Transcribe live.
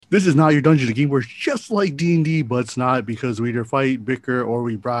This is not your Dungeon game. We're just like D&D, but it's not because we either fight, bicker, or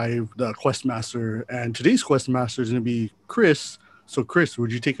we bribe the quest master. And today's quest master is going to be Chris. So, Chris,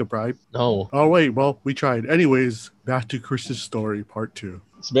 would you take a bribe? No. Oh, wait. Well, we tried. Anyways, back to Chris's story, part 2.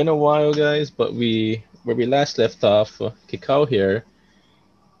 It's been a while, guys, but where we last left off, Kikau here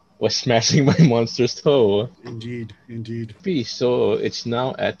was smashing my monster's toe. Indeed. So it's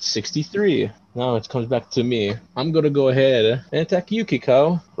now at 63. Now it comes back to me. I'm gonna go ahead and attack you,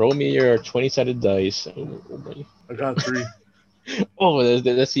 Kikau. Roll me your 20-sided dice. Oh, I got 3. oh,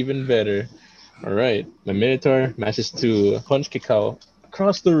 that's even better. All right, my Minotaur manages to punch Kikau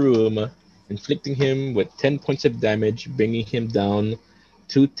across the room, inflicting him with 10 points of damage, bringing him down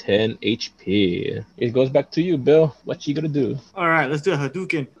to 10 HP. It goes back to you, Bill. What you gonna do? All right, let's do a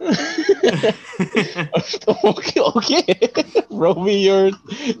Hadouken. okay. Roll me your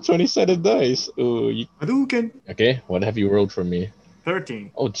 20-sided dice. Hadouken. Okay, what have you rolled for me?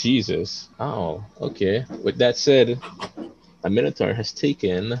 13. Oh, Jesus. Oh, okay. With that said, a Minotaur has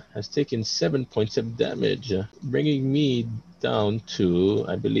taken 7 points of damage, bringing me down to,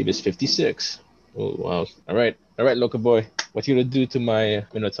 I believe it's 56. Oh, wow. All right, Loco Boy. What you gonna do to my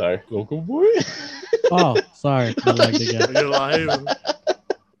Minotaur? Loco Boy? Oh, sorry. I lagged again. You're live.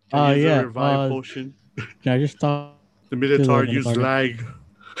 Yeah. Revive potion. Can I just talk? The Minotaur used lag.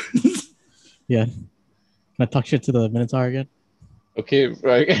 Yeah. Can I talk shit to the Minotaur again? Okay,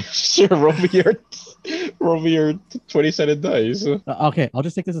 right. Sure. Roll me your 20-sided dice. Okay, I'll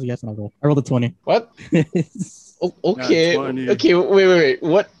just take this as a yes and I'll go. I rolled a 20. What? Okay. Okay. Wait.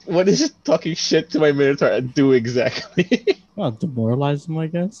 What is talking shit to my Minotaur do exactly? Well, demoralize him, I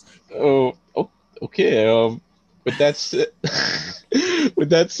guess. Oh. Okay. With that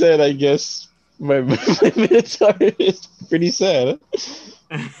said, I guess my Minotaur is pretty sad.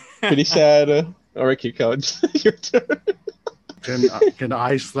 Pretty sad. All right, Kikau, your turn. Can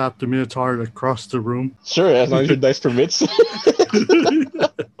I slap the Minotaur across the room? Sure, as long as your dice permits.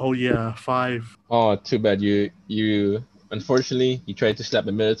 Oh yeah, 5. Oh, too bad. You unfortunately you tried to slap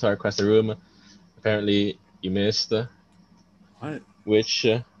the Minotaur across the room. Apparently, you missed. What? Which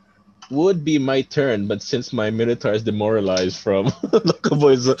would be my turn, but since my Minotaur is demoralized from Loco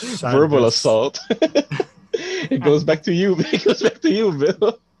Boy's verbal assault, it goes back to you. It goes back to you,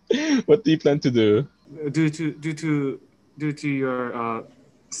 Bill. What do you plan to do? Due to your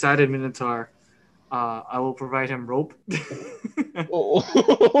saddened Minotaur, I will provide him rope. Oh.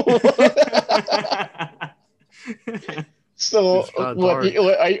 So what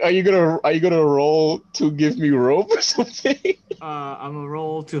are you gonna roll to give me rope or something? I'm gonna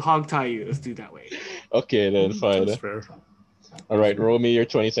roll to hog tie you. Let's do it that way. Okay, then fine. That's fair. All right, roll me your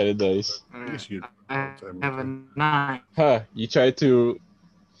 20-sided dice. I have a 9. Huh? You tried to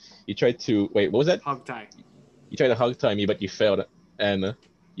wait. What was that? Hog tie. You tried to hog tie me, but you failed, and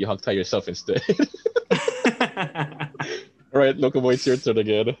you hog tie yourself instead. All right, Loco Boy, it's your turn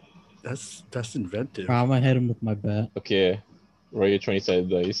again. That's inventive. I'm gonna hit him with my bat. Okay, roll your 20-sided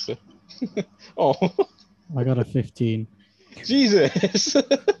dice. Oh, I got a 15. Jesus!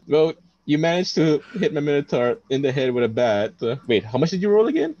 Well, you managed to hit my Minotaur in the head with a bat. Wait, how much did you roll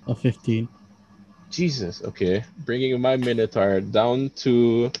again? A 15. Jesus. Okay, bringing my Minotaur down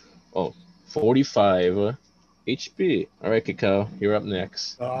to 45 HP. All right, Kikau, you're up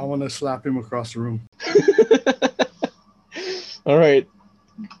next. I want to slap him across the room. All right,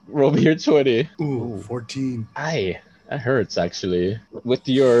 roll me your 20. Ooh, 14. That hurts actually.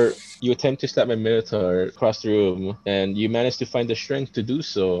 You attempt to slap my Minotaur across the room, and you manage to find the strength to do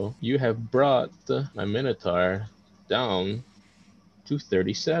so. You have brought my Minotaur down to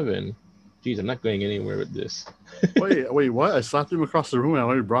 37. Jeez, I'm not going anywhere with this. wait, what? I slapped him across the room and I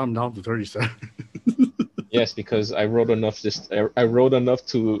already brought him down to 37. Yes, because I rolled enough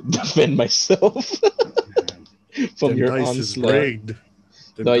to defend myself from your onslaught.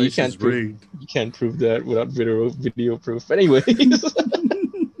 No, you can't prove that without video proof. Anyways,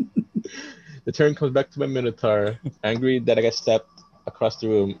 the turn comes back to my Minotaur. Angry that I got stabbed across the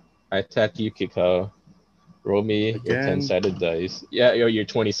room, I attack you, Kikau. Roll me your 10-sided dice. Yeah, your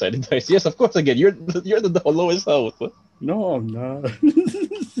 20-sided dice. Yes, of course again. You're the lowest health. No, I'm not.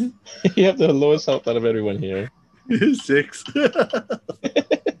 You have the lowest health out of everyone here. 6.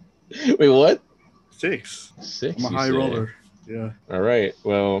 Wait, what? 6. 6. I'm a high roller. Yeah. All right.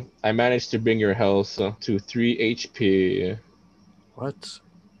 Well, I managed to bring your health to 3 HP. What?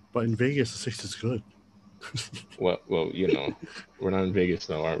 But in Vegas, 6 is good. Well, you know, we're not in Vegas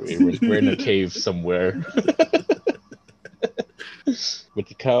now, are we? We're in a cave somewhere. With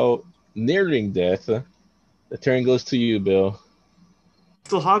the cow nearing death, the turn goes to you, Bill.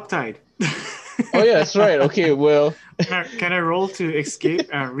 Still hogtied. Oh yeah, that's right. Okay, well, Can I roll to escape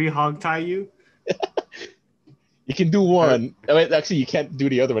and re-hog tie you? you can do one. I mean, actually, you can't do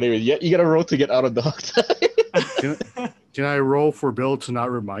the other one anyway. You gotta roll to get out of the hog tie. Can I roll for Bill to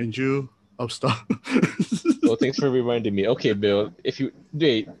not remind you of stuff? Well, thanks for reminding me. Okay, Bill, if you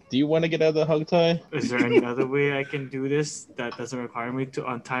wait, do you want to get out of the hog tie? Is there any other way I can do this that doesn't require me to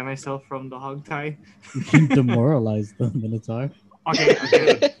untie myself from the hog tie? You can demoralize the Minotaur.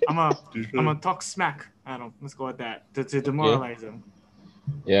 Okay. I'm gonna talk smack at him. Let's go with that to demoralize him.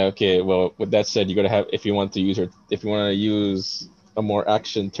 Yeah. Okay. Well, with that said, you gotta have if you want to use a more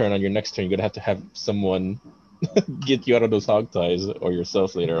action turn on your next turn, you're gonna have to have someone get you out of those hog ties or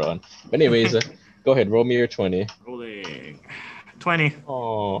yourself later on. But anyways, go ahead. Roll me your 20. Rolling 20.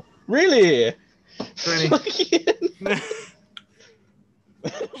 Oh, really? 20.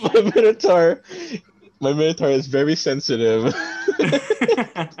 My Minotaur is very sensitive.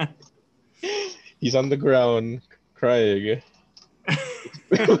 He's on the ground crying.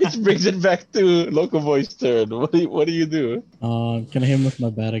 Which brings it back to Local Boy's turn. What do you do? Can I hit him with my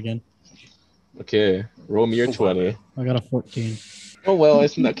bat again? Okay, roll me your 20. I got a 14. Oh well,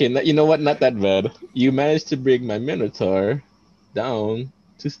 it's not okay. You know what? Not that bad. You managed to bring my Minotaur down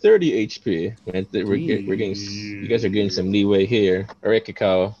to 30 HP. And we're getting you guys are getting some leeway here. Alright,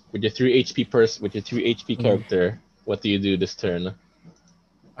 Kakao, with your 3 HP character, what do you do this turn?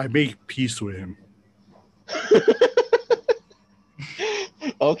 I make peace with him.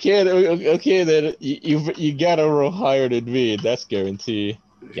 Okay, then you gotta roll higher than me. That's guaranteed.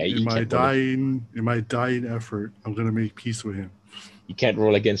 Yeah, in my dying effort, I'm gonna make peace with him. You can't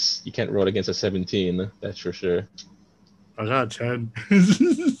roll against a 17. That's for sure. I got 10.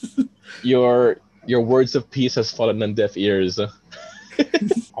 Your words of peace has fallen on deaf ears.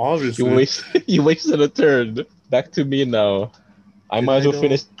 Obviously, you wasted a turn. Back to me now. I might as well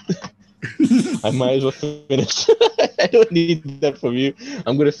finish. I don't need that from you.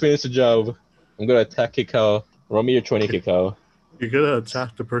 I'm gonna finish the job. I'm gonna attack Kikao. Roll me your 20, Kikao. You're gonna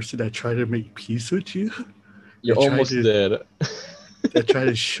attack the person that tried to make peace with you? You're almost dead. That tried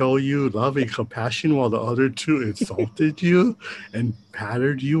to show you love and compassion while the other two insulted you and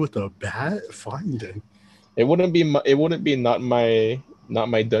battered you with a bat? Fine then. It wouldn't be not my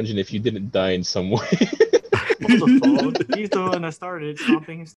dungeon if you didn't die in some way. He's the one that started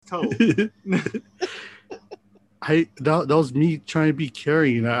stomping his toe. That was me trying to be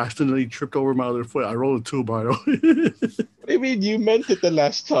caring, and I accidentally tripped over my other foot. I rolled a 2, by the way. What do you mean you meant it the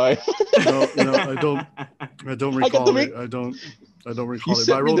last time? No, I don't recall it. I don't recall it.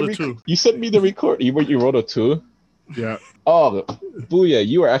 But I rolled a 2. You sent me the record. You rolled a 2? Yeah. Oh, booyah!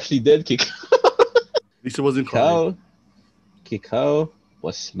 You are actually dead, Kikao. At least it wasn't crying. Kikao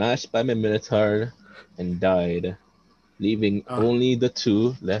was smashed by my Minotaur and died, leaving only the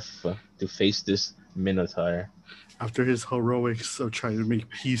two left to face this Minotaur. After his heroics of trying to make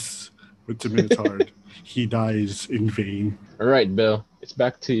peace with the Minotaur, he dies in vain. All right, Bill, it's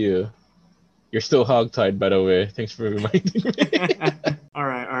back to you. You're still hogtied, by the way. Thanks for reminding me. All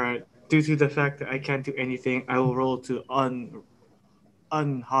right. Due to the fact that I can't do anything, I will roll to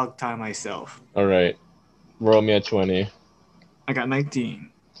unhog-tie myself. All right. Roll me a 20. I got 19.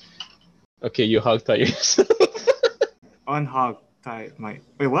 Okay, you hogtie yourself. Unhog-tie my...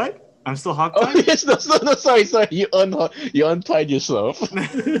 Wait, what? I'm still hog-tied? Oh, yes, no, sorry. You untied yourself.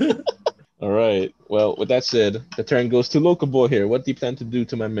 All right. Well, with that said, the turn goes to Local Boy here. What do you plan to do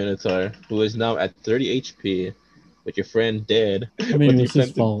to my Minotaur, who is now at 30 HP, with your friend dead? I mean, it's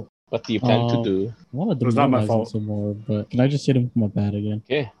his fault. What do you plan to do? I want to demoralize him some more, but can I just hit him with my bat again?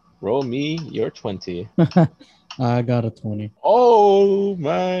 Okay. Roll me your 20. I got a 20. Oh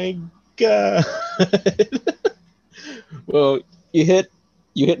my god. Well, you hit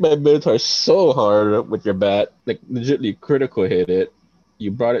my Minotaur so hard with your bat, like legitimately critical hit it. You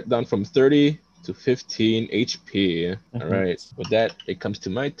brought it down from 30 to 15 HP. All right. With that, it comes to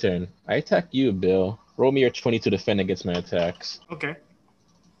my turn. I attack you, Bill. Roll me your 20 to defend against my attacks. Okay.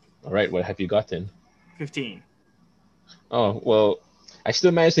 All right. What have you gotten? 15. Oh, well, I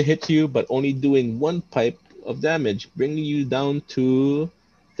still managed to hit you, but only doing 1 pipe of damage, bringing you down to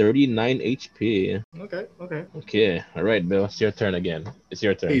 39 HP. Okay. Okay. All right, Bill. It's your turn again. It's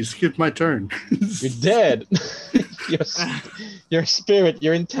your turn. Hey, you skipped my turn. You're dead. Your spirit.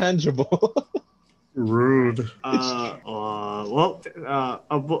 You're intangible. Rude.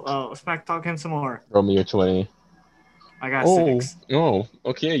 Smack talk him some more. Roll me your 20. I got 6. Oh,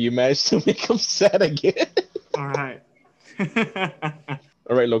 okay. You managed to make him sad again. All right.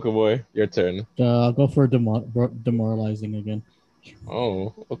 All right, Local Boy. Your turn. I'll go for demoralizing again.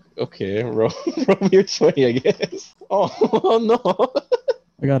 Oh, okay. Roll me your 20, I guess. Oh no.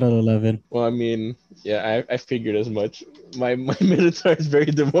 I got an 11. Well, I mean, yeah, I figured as much. My Minotaur is very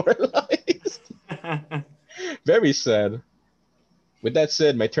demoralized. Very sad. With that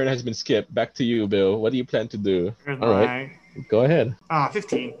said, my turn has been skipped. Back to you, Bill. What do you plan to do? Here's All right, my go ahead.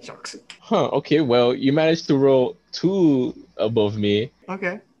 15. Shucks. Huh, okay, well, you managed to roll 2 above me.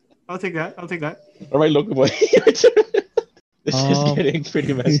 Okay, I'll take that. I'll take that. All right, look, boy, your turn. This is Um, getting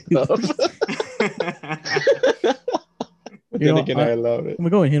pretty messed up. But You then know, again, I love it. I'm gonna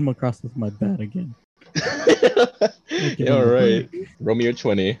go and hit him across with my bat again. Yeah, all right. Roll me your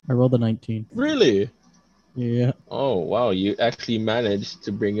 20. I rolled a 19. Really? Yeah. Oh, wow. You actually managed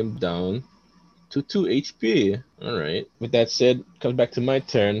to bring him down to 2 HP. All right. With that said, comes back to my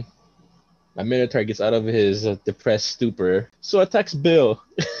turn. My Minotaur gets out of his depressed stupor, so attacks Bill.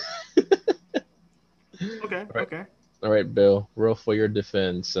 Okay. Right. Okay. All right, Bill. Roll for your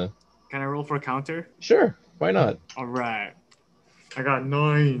defense. Can I roll for a counter? Sure. Why not? All right. I got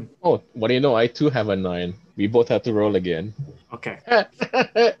 9. Oh, what do you know? I too have a 9. We both have to roll again. Okay.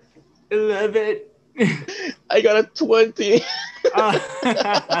 11. I got a 20. Uh,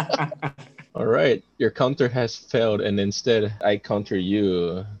 All right, your counter has failed, and instead I counter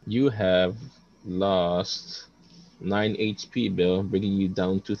you. You have lost 9 HP, Bill, bringing you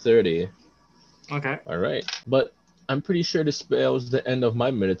down to 30. okay. All right, but I'm pretty sure this spells the end of my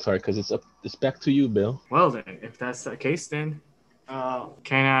Minotaur because it's back to you, Bill. Well then, if that's the case, then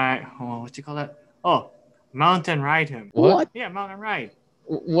can I? Oh, what you call that? Oh, mountain ride him. What? Yeah, mountain ride.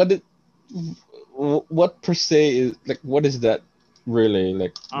 What per se is like? What is that really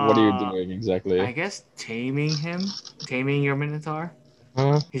like? What are you doing exactly? I guess taming your Minotaur.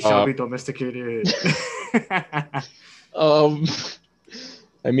 Huh? He shall be domesticated. Um,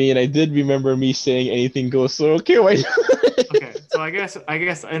 I mean, I did remember me saying anything goes, so okay, why not? Okay, so I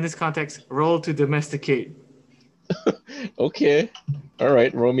guess in this context, roll to domesticate. Okay. All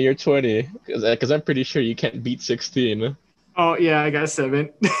right, roll me your 20, because I'm pretty sure you can't beat 16. Oh yeah, I got 7.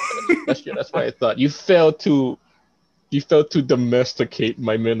 That's what I thought. You failed to domesticate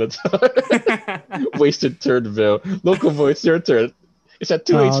my Minotaur. Wasted turn, Bill. Local voice, your turn. It's at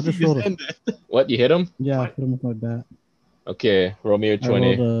 2 I'll HP. just roll Just end it. What? You hit him? Yeah, I What? hit him with my bat. Okay, roll me your I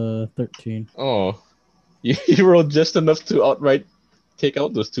 20. rolled a 13. Oh, you rolled just enough to outright take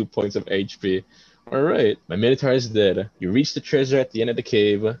out those 2 points of HP. All right, my Minotaur is dead. You reach the treasure at the end of the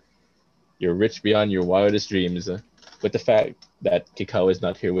cave. You're rich beyond your wildest dreams. With the fact that Kikau is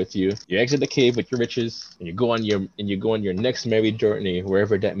not here with you, you exit the cave with your riches, and you go on your next merry journey,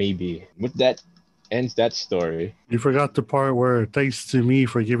 wherever that may be. With that ends that story. You forgot the part where, thanks to me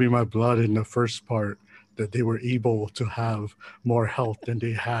for giving my blood in the first part, that they were able to have more health than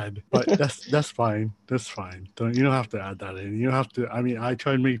they had. But that's fine. That's fine. You don't have to add that in. You don't have to. I mean, I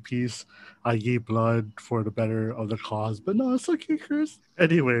tried to make peace. I gave blood for the better of the cause. But no, it's okay, Chris.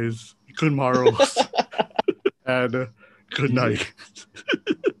 Anyways, good morrows and good night,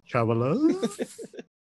 travelers.